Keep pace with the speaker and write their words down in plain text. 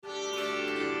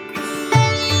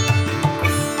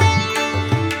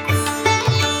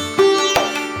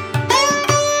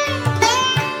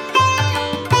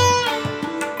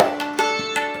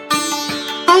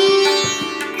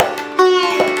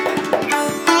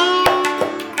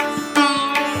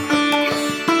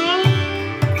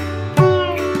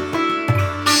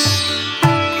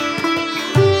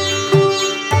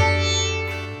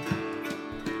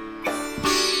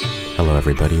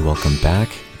everybody. Welcome back.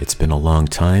 It's been a long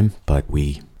time, but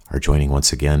we are joining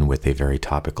once again with a very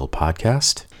topical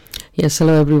podcast. Yes,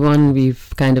 hello everyone.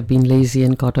 We've kind of been lazy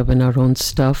and caught up in our own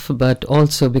stuff, but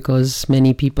also because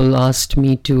many people asked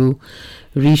me to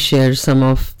reshare some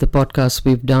of the podcasts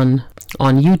we've done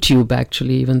on YouTube,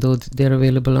 actually, even though they're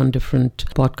available on different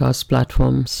podcast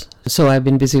platforms. So I've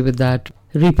been busy with that,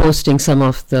 reposting some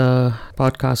of the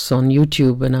podcasts on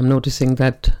YouTube, and I'm noticing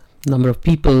that number of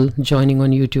people joining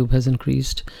on YouTube has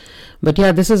increased. But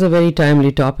yeah, this is a very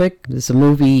timely topic. There's a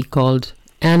movie called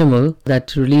Animal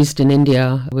that released in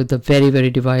India with a very,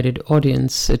 very divided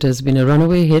audience. It has been a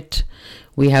runaway hit.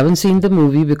 We haven't seen the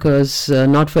movie because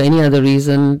not for any other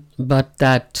reason but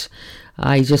that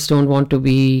I just don't want to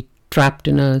be trapped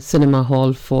in a cinema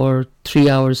hall for 3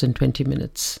 hours and 20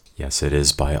 minutes. Yes, it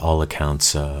is by all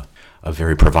accounts a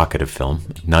very provocative film.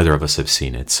 Neither of us have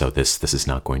seen it, so this is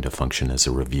not going to function as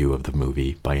a review of the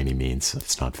movie by any means.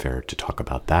 It's not fair to talk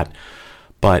about that.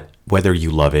 But whether you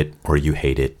love it or you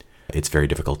hate it, it's very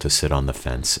difficult to sit on the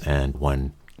fence, and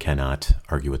one cannot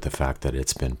argue with the fact that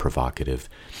it's been provocative.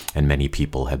 And many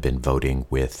people have been voting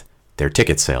with their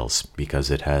ticket sales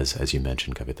because it has, as you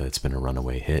mentioned, Kavita, it's been a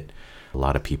runaway hit. A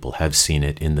lot of people have seen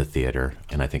it in the theater,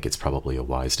 and I think it's probably a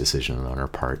wise decision on our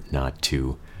part not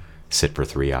to sit for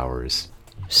 3 hours.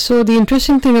 So the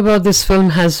interesting thing about this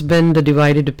film has been the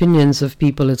divided opinions of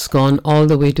people. It's gone all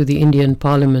the way to the Indian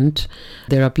Parliament.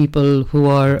 There are people who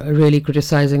are really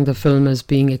criticizing the film as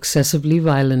being excessively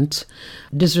violent,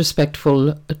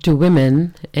 disrespectful to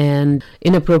women, and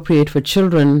inappropriate for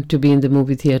children to be in the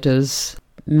movie theaters.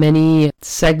 Many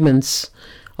segments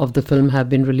of the film have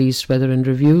been released, whether in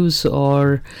reviews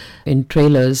or in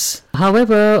trailers.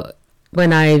 However,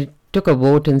 when I took a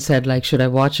vote and said, should I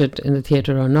watch it in the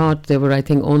theater or not, there were, I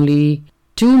think, only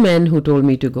 2 men who told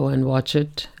me to go and watch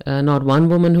it, not one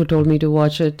woman who told me to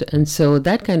watch it. And so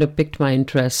that kind of piqued my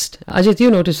interest. Ajit, you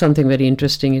noticed something very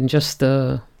interesting in just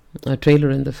the trailer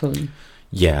in the film.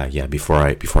 Yeah. Before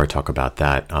I talk about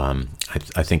that,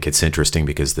 I think it's interesting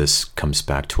because this comes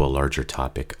back to a larger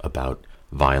topic about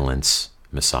violence,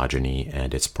 misogyny,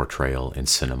 and its portrayal in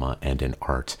cinema and in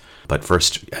art. But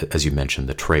first, as you mentioned,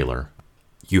 the trailer,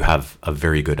 you have a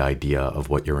very good idea of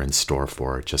what you're in store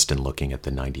for just in looking at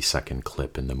the 90-second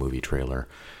clip in the movie trailer.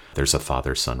 There's a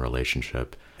father-son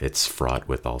relationship. It's fraught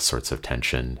with all sorts of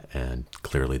tension, and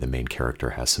clearly the main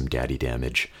character has some daddy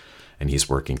damage, and he's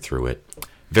working through it.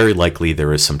 Very likely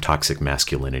there is some toxic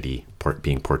masculinity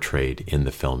being portrayed in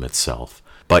the film itself.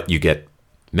 But you get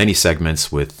many segments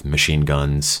with machine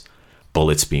guns,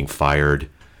 bullets being fired,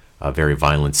 a very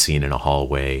violent scene in a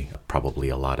hallway, probably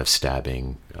a lot of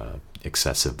stabbing,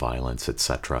 excessive violence,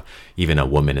 etc. Even a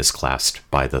woman is clasped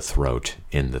by the throat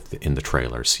in the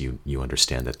trailer, so you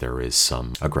understand that there is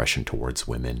some aggression towards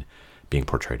women being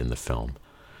portrayed in the film.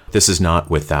 This is not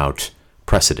without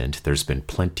precedent. There's been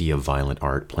plenty of violent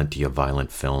art, plenty of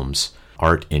violent films.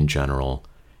 Art in general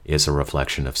is a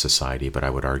reflection of society, but I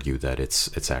would argue that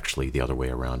it's actually the other way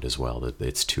around as well, that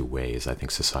it's 2 ways. I think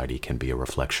society can be a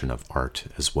reflection of art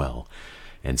as well.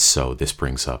 And so this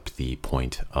brings up the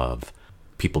point of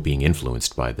people being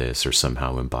influenced by this or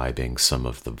somehow imbibing some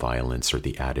of the violence or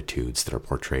the attitudes that are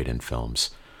portrayed in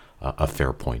films. A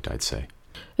fair point, I'd say.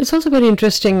 It's also very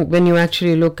interesting when you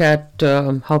actually look at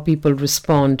how people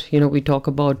respond. We talk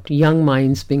about young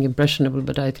minds being impressionable,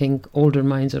 but I think older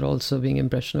minds are also being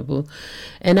impressionable.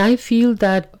 And I feel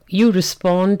that you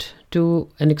respond to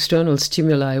an external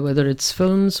stimuli, whether it's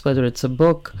films, whether it's a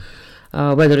book,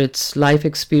 whether it's life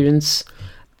experience,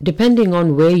 depending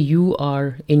on where you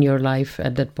are in your life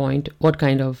at that point, what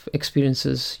kind of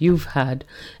experiences you've had.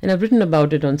 And I've written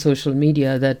about it on social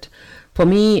media that for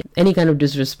me, any kind of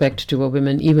disrespect to a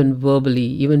woman, even verbally,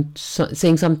 even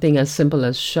saying something as simple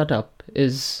as shut up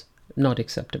is not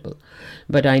acceptable.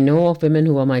 But I know of women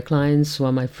who are my clients, who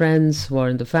are my friends, who are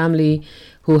in the family,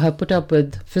 who have put up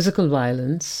with physical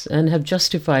violence and have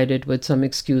justified it with some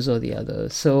excuse or the other.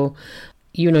 So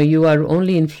you are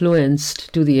only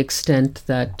influenced to the extent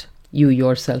that you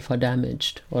yourself are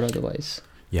damaged or otherwise.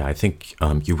 Yeah, I think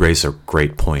you raise a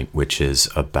great point, which is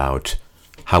about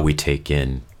how we take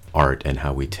in art and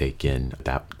how we take in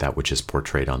that which is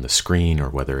portrayed on the screen, or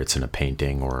whether it's in a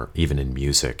painting or even in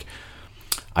music.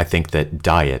 I think that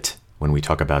diet, when we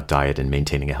talk about diet and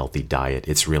maintaining a healthy diet,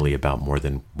 it's really about more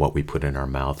than what we put in our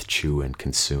mouth, chew, and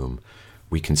consume.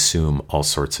 We consume all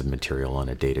sorts of material on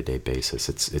a day-to-day basis.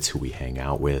 It's who we hang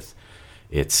out with.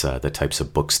 It's the types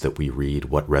of books that we read,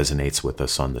 what resonates with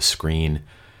us on the screen.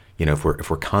 If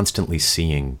we're constantly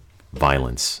seeing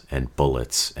violence and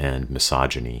bullets and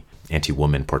misogyny,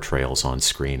 anti-woman portrayals on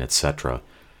screen, etc.,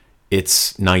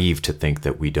 it's naive to think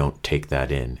that we don't take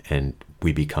that in. And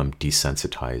we become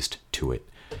desensitized to it.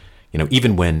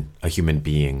 Even when a human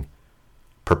being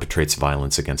perpetrates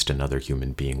violence against another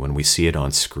human being, when we see it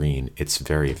on screen, it's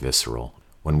very visceral.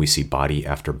 When we see body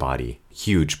after body,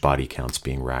 huge body counts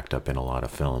being racked up in a lot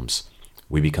of films,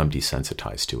 we become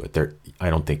desensitized to it. I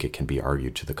don't think it can be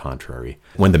argued to the contrary.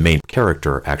 When the main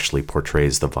character actually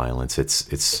portrays the violence,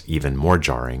 it's even more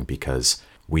jarring because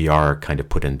we are kind of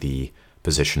put in the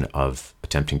position of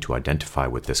attempting to identify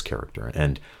with this character.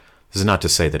 And this is not to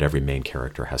say that every main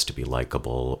character has to be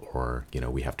likable or,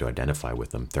 we have to identify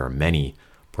with them. There are many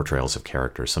portrayals of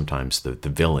characters. Sometimes the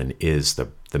villain is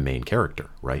the main character,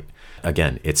 right?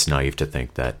 Again, it's naive to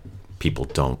think that people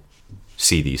don't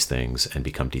see these things and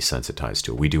become desensitized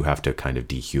to it. We do have to kind of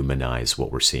dehumanize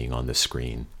what we're seeing on the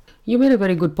screen. You made a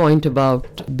very good point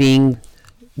about being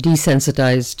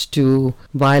desensitized to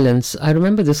violence. I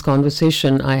remember this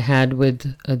conversation I had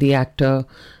with the actor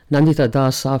Nandita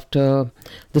Das after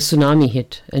the tsunami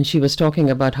hit, and she was talking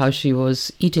about how she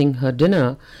was eating her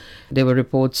dinner. There were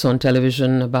reports on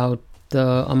television about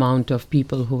the amount of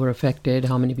people who were affected,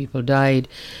 how many people died.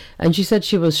 And she said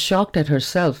she was shocked at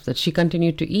herself that she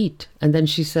continued to eat. And then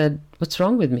she said, what's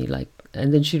wrong with me?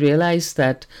 And then she realized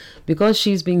that because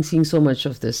she's being seeing so much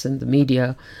of this in the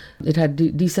media, it had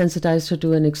desensitized her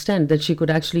to an extent that she could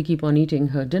actually keep on eating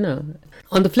her dinner.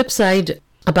 On the flip side,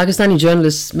 a Pakistani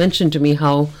journalist mentioned to me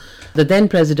how the then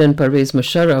President Pervez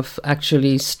Musharraf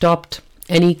actually stopped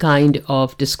any kind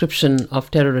of description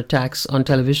of terror attacks on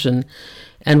television.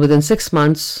 And within 6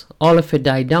 months, all of it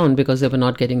died down because they were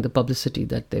not getting the publicity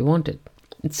that they wanted.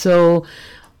 So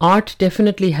art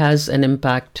definitely has an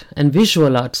impact, and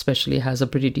visual art especially has a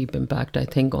pretty deep impact, I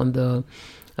think, on the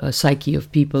psyche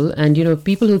of people. And,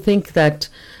 people who think that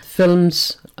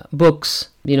films, books,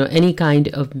 any kind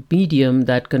of medium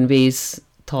that conveys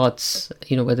thoughts,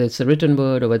 whether it's a written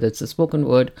word or whether it's a spoken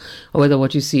word, or whether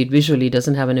what you see it visually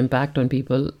doesn't have an impact on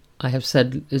people, I have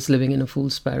said is living in a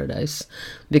fool's paradise.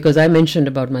 Because I mentioned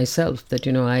about myself that,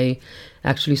 I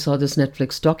actually saw this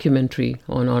Netflix documentary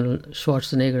on Arnold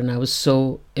Schwarzenegger, and I was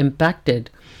so impacted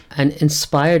and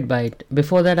inspired by it.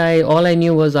 Before that, all I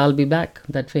knew was "I'll be back,"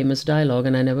 that famous dialogue,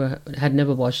 and I had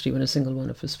never watched even a single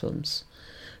one of his films.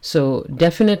 So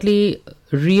definitely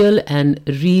real and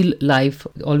real life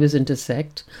always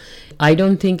intersect. I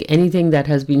don't think anything that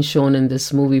has been shown in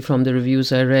this movie from the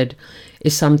reviews I read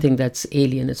is something that's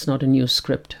alien. It's not a new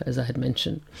script, as I had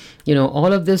mentioned.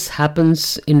 All of this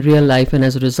happens in real life, and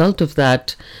as a result of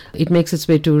that, it makes its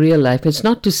way to real life. It's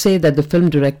not to say that the film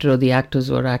director or the actors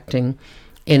who are acting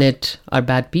in it are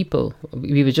bad people.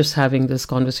 We were just having this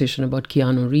conversation about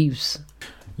Keanu Reeves.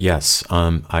 Yes,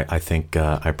 I think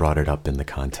I brought it up in the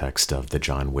context of the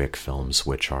John Wick films,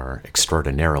 which are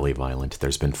extraordinarily violent.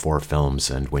 There's been 4 films,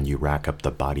 and when you rack up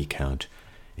the body count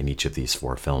in each of these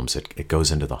 4 films, it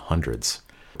goes into the hundreds.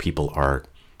 People are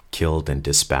killed and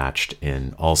dispatched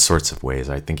in all sorts of ways.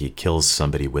 I think he kills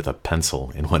somebody with a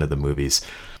pencil in one of the movies.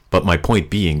 But my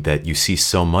point being that you see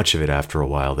so much of it after a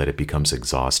while that it becomes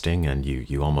exhausting, and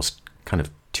you almost kind of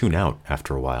tune out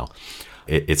after a while.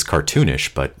 It's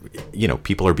cartoonish, but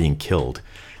people are being killed,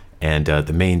 and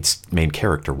the main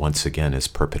character once again is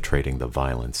perpetrating the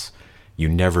violence. You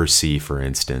never see, for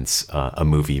instance, a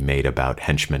movie made about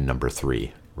henchman number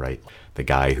 3, right? The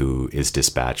guy who is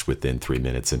dispatched within 3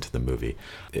 minutes into the movie.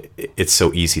 It's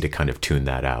so easy to kind of tune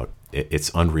that out.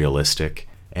 It's unrealistic,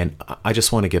 and I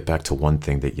just want to get back to one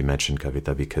thing that you mentioned,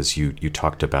 Kavita, because you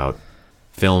talked about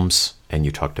films and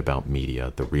you talked about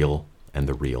media, the real and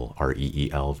the real,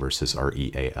 R-E-E-L versus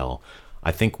R-E-A-L.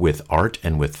 I think with art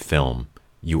and with film,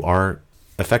 you are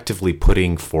effectively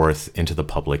putting forth into the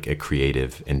public a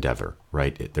creative endeavor,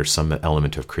 right? There's some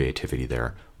element of creativity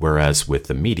there. Whereas with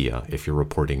the media, if you're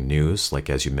reporting news, like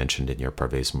as you mentioned in your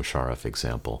Pervez Musharraf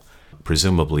example,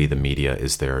 presumably the media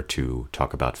is there to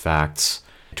talk about facts,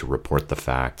 to report the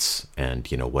facts, and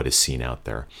what is seen out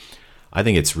there. I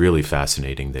think it's really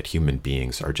fascinating that human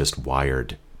beings are just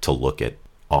wired to look at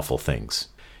awful things.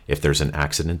 If there's an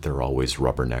accident, there are always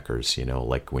rubberneckers,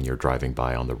 like when you're driving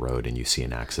by on the road and you see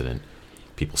an accident,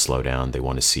 people slow down, they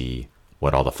want to see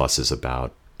what all the fuss is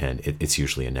about, and it's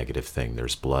usually a negative thing.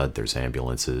 There's blood, there's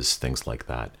ambulances, things like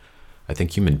that. I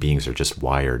think human beings are just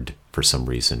wired for some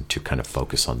reason to kind of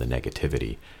focus on the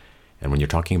negativity. And when you're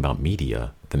talking about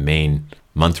media, the main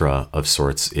mantra of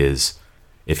sorts is,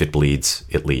 if it bleeds,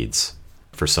 it leads.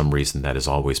 For some reason, that is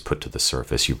always put to the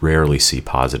surface. You rarely see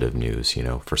positive news,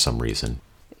 for some reason.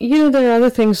 There are other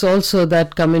things also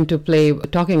that come into play.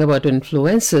 Talking about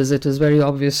influences, it is very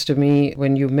obvious to me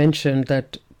when you mentioned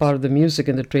that part of the music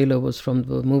in the trailer was from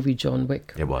the movie John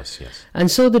Wick. It was, yes. And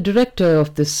so the director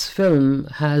of this film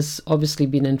has obviously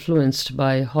been influenced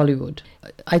by Hollywood.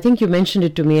 I think you mentioned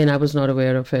it to me and I was not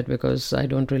aware of it because I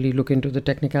don't really look into the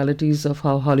technicalities of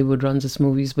how Hollywood runs its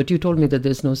movies, but you told me that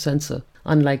there's no censor,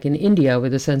 unlike in India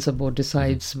where the censor board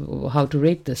decides how to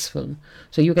rate this film.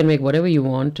 So you can make whatever you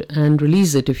want and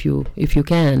release it if you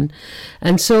can.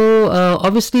 And so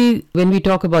obviously when we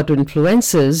talk about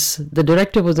influences, the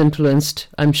director was influenced,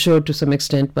 I'm sure, to some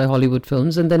extent by Hollywood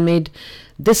films and then made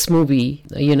this movie,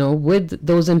 with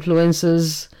those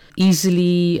influences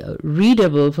easily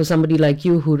readable for somebody like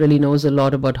you who really knows a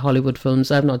lot about Hollywood films.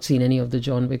 I've not seen any of the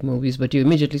John Wick movies, but you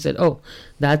immediately said, oh,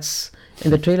 that's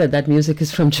in the trailer, that music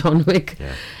is from John Wick.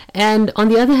 Yeah. And on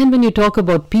the other hand, when you talk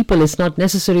about people, it's not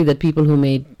necessary that people who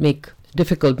make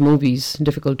difficult movies,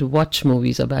 difficult to watch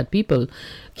movies are bad people.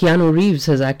 Keanu Reeves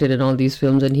has acted in all these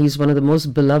films and he's one of the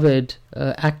most beloved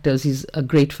actors. He's a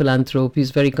great philanthrope.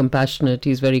 He's very compassionate.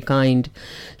 He's very kind.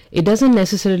 It doesn't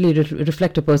necessarily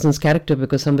reflect a person's character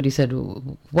because somebody said,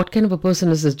 what kind of a person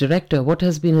is this director? What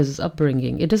has been his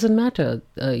upbringing? It doesn't matter.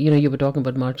 You were talking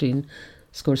about Martin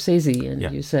Scorsese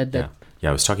and you said that. Yeah,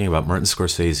 I was talking about Martin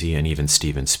Scorsese and even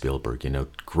Steven Spielberg,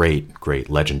 great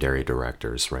legendary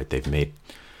directors, right? They've made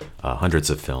hundreds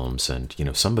of films and,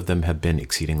 some of them have been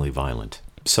exceedingly violent.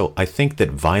 So I think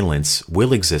that violence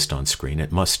will exist on screen.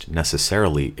 It must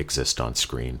necessarily exist on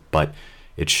screen, but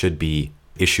it should be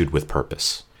issued with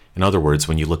purpose. In other words,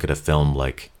 when you look at a film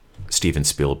like Steven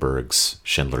Spielberg's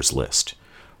Schindler's List,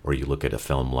 or you look at a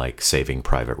film like Saving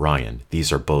Private Ryan,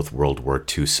 these are both World War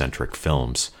II-centric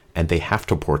films, and they have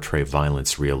to portray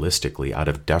violence realistically out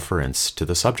of deference to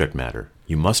the subject matter.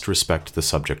 You must respect the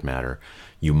subject matter.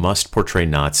 You must portray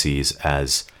Nazis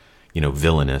as,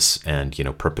 villainous and,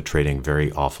 perpetrating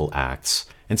very awful acts.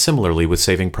 And similarly with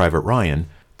Saving Private Ryan,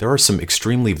 there are some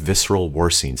extremely visceral war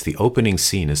scenes. The opening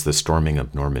scene is the storming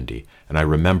of Normandy. And I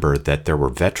remember that there were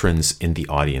veterans in the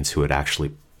audience who had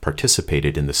actually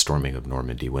participated in the storming of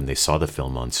Normandy when they saw the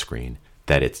film on screen,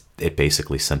 that it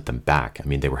basically sent them back. I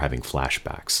mean, they were having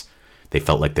flashbacks. They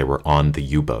felt like they were on the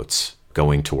U-boats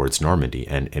going towards Normandy,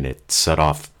 and it set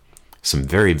off some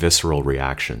very visceral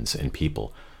reactions in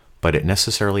people. But it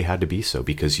necessarily had to be so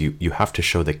because you have to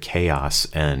show the chaos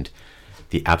and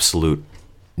the absolute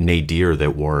nadir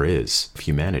that war is of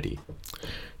humanity.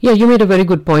 Yeah, you made a very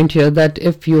good point here that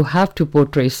if you have to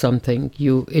portray something,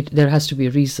 there has to be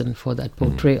a reason for that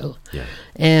portrayal. Yeah.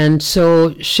 And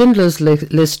so Schindler's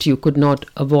List, you could not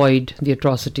avoid the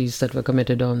atrocities that were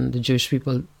committed on the Jewish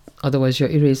people. Otherwise, you're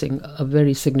erasing a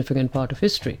very significant part of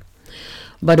history.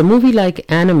 But a movie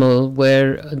like Animal,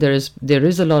 where there is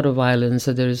a lot of violence,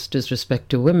 there is disrespect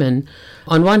to women,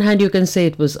 on one hand you can say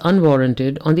it was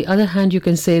unwarranted. On the other hand, you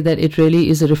can say that it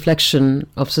really is a reflection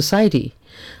of society.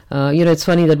 It's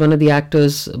funny that one of the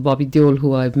actors, Bobby Deol,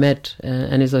 who I've met,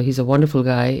 and he's a wonderful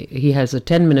guy, he has a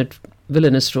 10-minute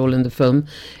villainous role in the film.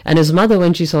 And his mother,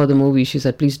 when she saw the movie, she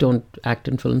said, please don't act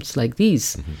in films like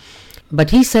these. Mm-hmm.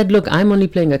 But he said, look, I'm only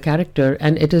playing a character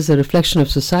and it is a reflection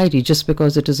of society. Just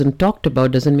because it isn't talked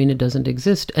about doesn't mean it doesn't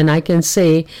exist. And I can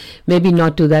say, maybe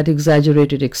not to that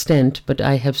exaggerated extent, but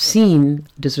I have seen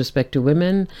disrespect to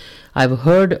women. I've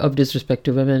heard of disrespect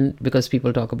to women because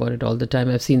people talk about it all the time.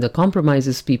 I've seen the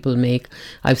compromises people make.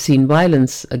 I've seen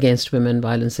violence against women,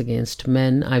 violence against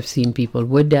men. I've seen people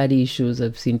with daddy issues.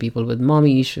 I've seen people with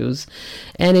mommy issues.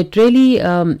 And it really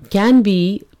can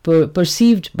be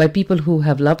perceived by people who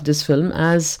have loved this film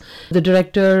as the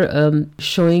director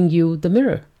showing you the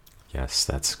mirror. Yes,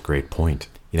 that's a great point.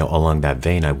 Along that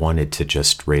vein, I wanted to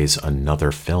just raise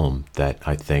another film that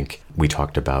I think we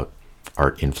talked about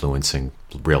art influencing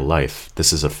real life.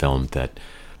 This is a film that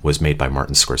was made by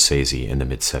Martin Scorsese in the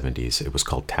mid-70s. It was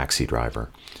called Taxi Driver.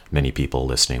 Many people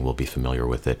listening will be familiar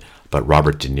with it. But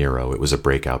Robert De Niro, it was a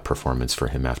breakout performance for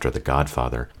him after The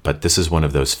Godfather. But this is one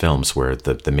of those films where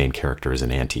the main character is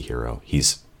an anti-hero.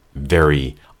 He's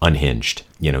very unhinged.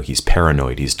 He's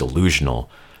paranoid, he's delusional,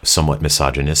 somewhat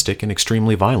misogynistic, and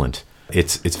extremely violent.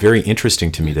 It's very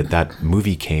interesting to me that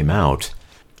movie came out.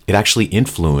 It actually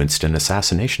influenced an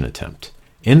assassination attempt.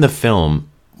 In the film,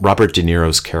 Robert De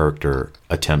Niro's character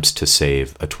attempts to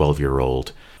save a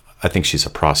 12-year-old. I think she's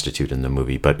a prostitute in the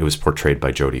movie, but it was portrayed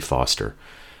by Jodie Foster.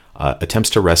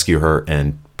 Attempts to rescue her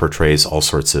and portrays all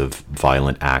sorts of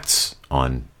violent acts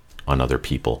on other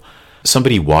people.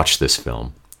 Somebody watched this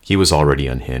film. He was already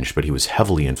unhinged, but he was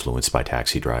heavily influenced by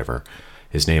Taxi Driver.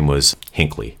 His name was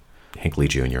Hinckley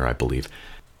Jr., I believe.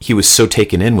 He was so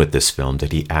taken in with this film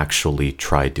that he actually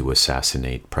tried to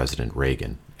assassinate President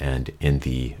Reagan. And in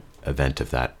the event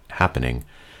of that happening,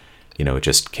 it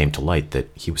just came to light that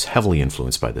he was heavily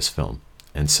influenced by this film.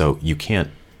 And so you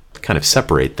can't kind of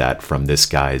separate that from this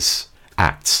guy's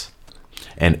acts.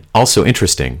 And also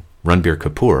interesting, Ranbir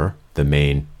Kapoor, the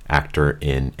main actor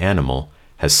in Animal,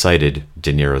 has cited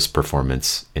De Niro's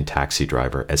performance in Taxi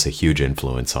Driver as a huge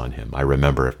influence on him. I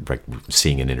remember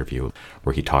seeing an interview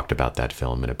where he talked about that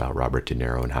film and about Robert De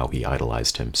Niro and how he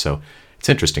idolized him. So it's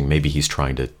interesting. Maybe he's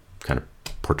trying to kind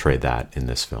of portray that in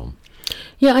this film.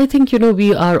 Yeah, I think,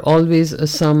 we are always a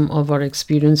sum of our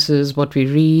experiences, what we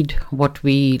read, what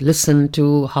we listen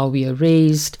to, how we are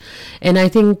raised. And I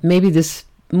think maybe this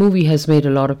movie has made a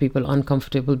lot of people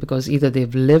uncomfortable because either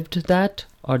they've lived that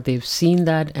or they've seen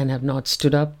that and have not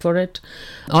stood up for it.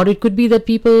 Or it could be that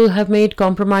people have made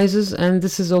compromises and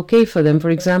this is okay for them. For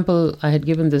example, I had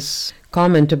given this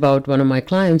comment about one of my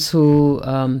clients who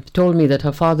told me that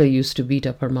her father used to beat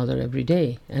up her mother every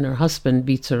day and her husband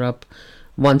beats her up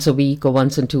once a week or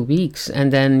once in 2 weeks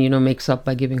and then, makes up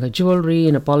by giving her jewelry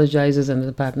and apologizes and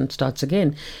the pattern starts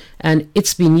again. And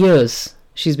it's been years.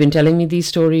 She's been telling me these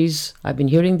stories. I've been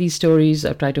hearing these stories.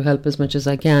 I've tried to help as much as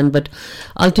I can. But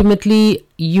ultimately,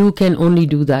 you can only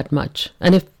do that much.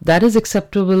 And if that is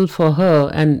acceptable for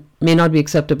her and may not be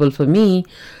acceptable for me,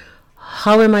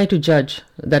 how am I to judge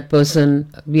that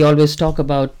person? We always talk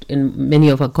about in many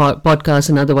of our podcasts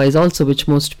and otherwise also, which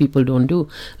most people don't do.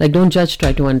 Like, don't judge,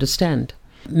 try to understand.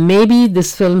 Maybe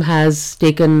this film has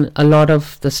taken a lot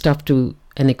of the stuff to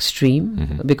an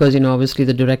extreme because, obviously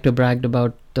the director bragged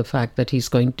about the fact that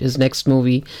his next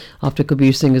movie after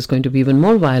Kabir Singh is going to be even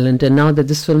more violent. And now that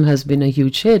this film has been a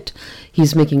huge hit,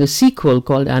 he's making a sequel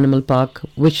called Animal Park,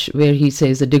 where he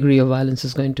says the degree of violence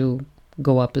is going to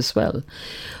go up as well.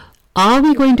 Are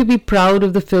we going to be proud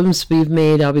of the films we've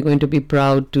made? Are we going to be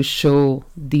proud to show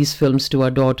these films to our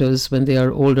daughters when they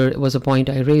are older? It was a point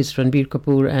I raised. Ranbir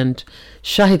Kapoor and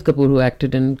Shahid Kapoor, who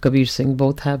acted in Kabir Singh,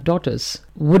 both have daughters.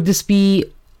 Would this be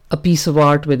a piece of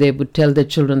art where they would tell their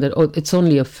children that, oh, it's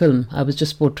only a film, I was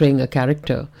just portraying a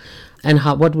character? And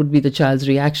what would be the child's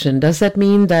reaction? Does that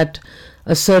mean that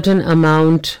a certain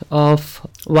amount of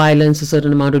violence, a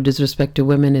certain amount of disrespect to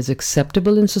women is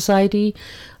acceptable in society?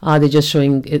 Are they just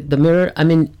showing the mirror? I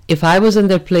mean, if I was in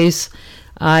their place,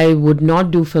 I would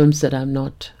not do films that I'm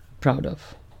not proud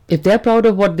of. If they're proud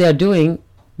of what they're doing,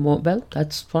 well,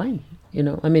 that's fine.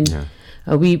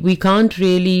 We can't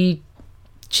really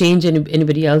change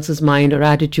anybody else's mind or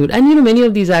attitude. And, many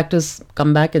of these actors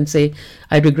come back and say,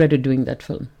 I regretted doing that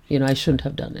film. I shouldn't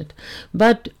have done it.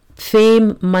 But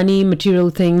fame, money, material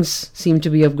things seem to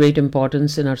be of great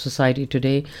importance in our society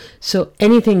today. So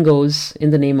anything goes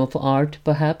in the name of art,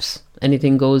 perhaps.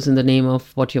 Anything goes in the name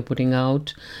of what you're putting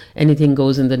out. Anything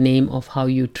goes in the name of how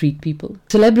you treat people.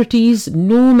 Celebrities,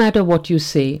 no matter what you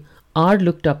say, are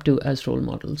looked up to as role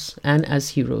models and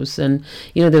as heroes. And,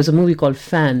 there's a movie called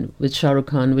Fan with Shah Rukh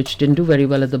Khan, which didn't do very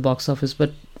well at the box office,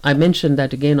 but I mentioned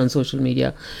that again on social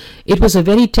media. It was a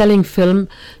very telling film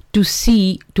to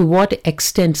see to what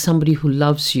extent somebody who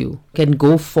loves you can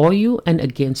go for you and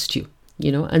against you,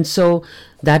 and so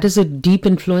that is a deep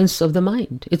influence of the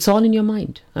mind. It's all in your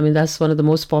mind. I mean, that's one of the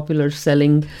most popular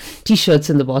selling t-shirts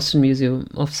in the Boston Museum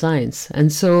of Science.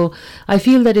 And so I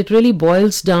feel that it really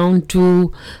boils down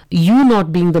to you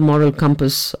not being the moral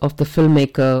compass of the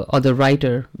filmmaker or the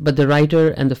writer, but the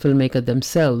writer and the filmmaker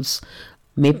themselves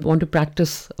may want to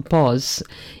practice a pause.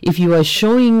 If you are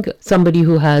showing somebody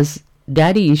who has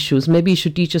daddy issues, maybe you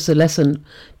should teach us a lesson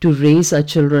to raise our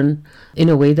children in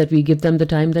a way that we give them the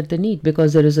time that they need.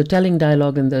 Because there is a telling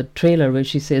dialogue in the trailer where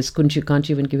she says, can't you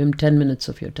even give him 10 minutes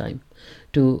of your time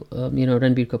to,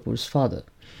 Ranbir Kapoor's father.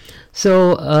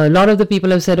 So a lot of the people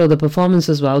have said, oh, the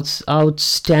performances were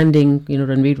outstanding.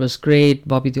 Ranbir was great,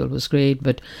 Bobby Deol was great,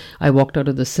 but I walked out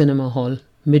of the cinema hall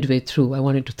midway through. I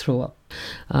wanted to throw up.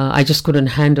 I just couldn't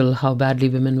handle how badly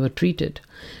women were treated.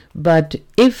 But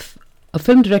if a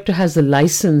film director has the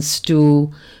license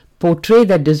to portray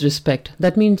that disrespect,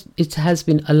 that means it has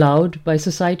been allowed by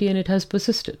society and it has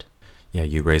persisted. Yeah,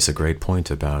 you raise a great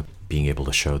point about being able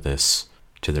to show this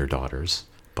to their daughters.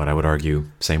 But I would argue,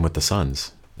 same with the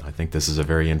sons. I think this is a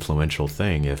very influential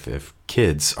thing. If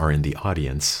kids are in the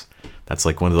audience, that's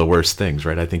like one of the worst things,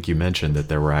 right? I think you mentioned that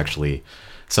there were actually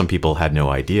some people had no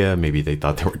idea. Maybe they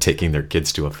thought they were taking their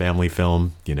kids to a family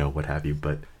film, what have you.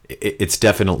 But it's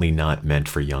definitely not meant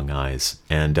for young eyes.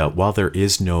 And while there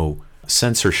is no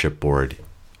censorship board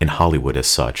in Hollywood as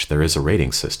such, there is a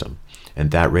rating system.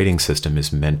 And that rating system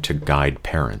is meant to guide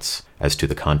parents as to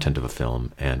the content of a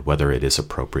film and whether it is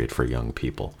appropriate for young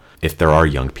people. If there are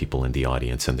young people in the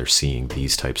audience and they're seeing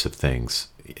these types of things,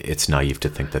 it's naive to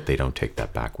think that they don't take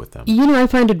that back with them. I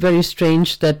find it very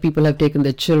strange that people have taken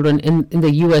their children in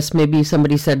the US. Maybe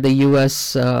somebody said the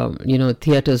US,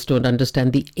 theaters don't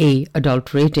understand the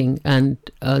adult rating, and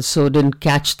so didn't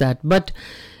catch that. But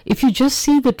if you just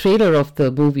see the trailer of the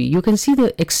movie, you can see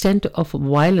the extent of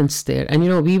violence there. And,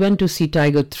 we went to see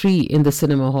Tiger 3 in the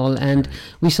cinema hall, and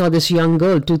we saw this young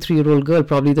girl, 2-3-year-old girl.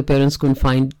 Probably the parents couldn't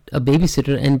find a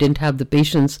babysitter and didn't have the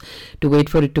patience to wait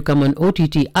for it to come on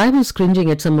OTT. I was cringing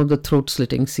at some of the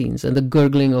throat-slitting scenes and the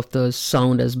gurgling of the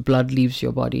sound as blood leaves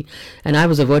your body. And I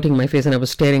was averting my face and I was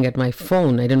staring at my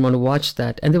phone. I didn't want to watch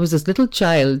that. And there was this little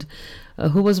child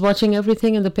who was watching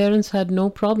everything, and the parents had no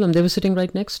problem. They were sitting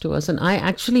right next to us, and I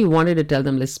actually wanted to tell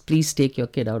them, let's please take your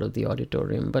kid out of the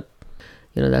auditorium, but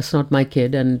that's not my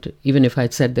kid, and even if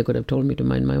I'd said, they could have told me to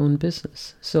mind my own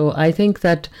business. So I think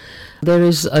that there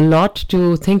is a lot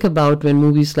to think about when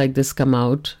movies like this come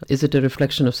out. Is it a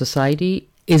reflection of society?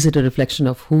 Is it a reflection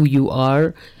of who you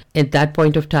are at that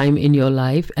point of time in your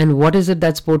life? And what is it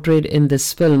that's portrayed in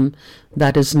this film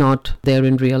that is not there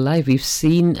in real life? We've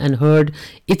seen and heard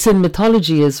it's in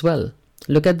mythology as well.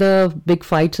 Look at the big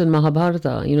fights in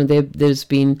Mahabharata. There's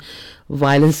been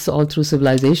violence all through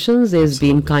civilizations. There's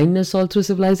been kindness all through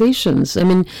civilizations. I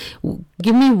mean,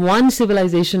 give me one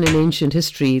civilization in ancient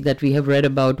history that we have read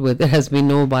about where there has been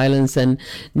no violence and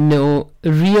no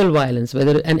real violence,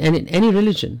 and in any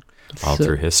religion. All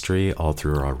through history, all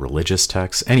through our religious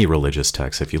texts, any religious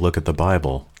text. If you look at the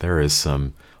Bible, there is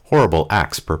some horrible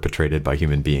acts perpetrated by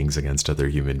human beings against other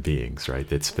human beings, right?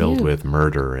 It's filled with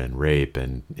murder and rape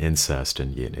and incest,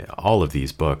 and all of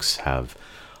these books have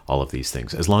all of these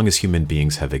things. As long as human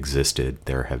beings have existed,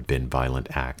 there have been violent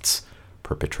acts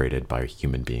perpetrated by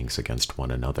human beings against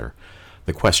one another.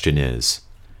 The question is,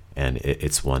 and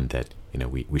it's one that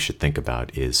we should think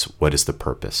about, is what is the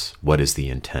purpose? What is the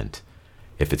intent?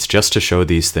 If it's just to show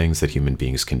these things, that human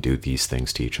beings can do these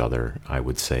things to each other, I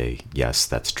would say, yes,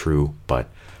 that's true. But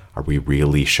are we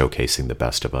really showcasing the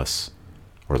best of us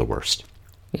or the worst?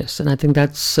 Yes, and I think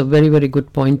that's a very, very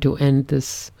good point to end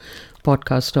this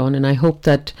podcast on. And I hope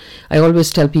that I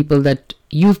always tell people that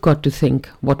you've got to think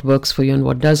what works for you and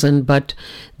what doesn't. But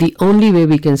the only way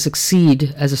we can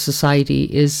succeed as a society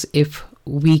is if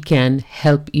we can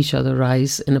help each other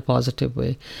rise in a positive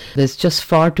way. There's just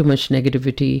far too much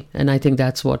negativity, and I think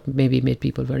that's what maybe made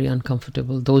people very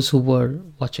uncomfortable, those who were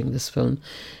watching this film.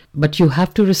 But you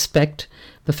have to respect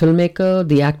the filmmaker,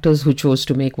 the actors who chose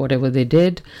to make whatever they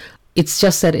did. It's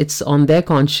just that it's on their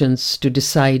conscience to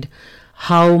decide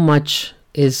how much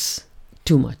is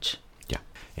too much. Yeah.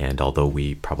 And although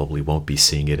we probably won't be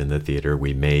seeing it in the theater,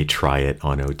 we may try it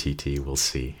on OTT. We'll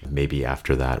see. Maybe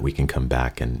after that we can come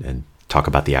back and talk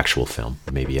about the actual film.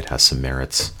 Maybe it has some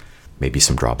merits, maybe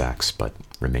some drawbacks, but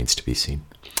remains to be seen.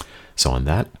 So on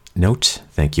that note,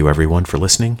 thank you everyone for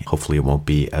listening. Hopefully it won't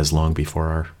be as long before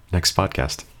our next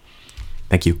podcast.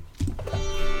 Thank you.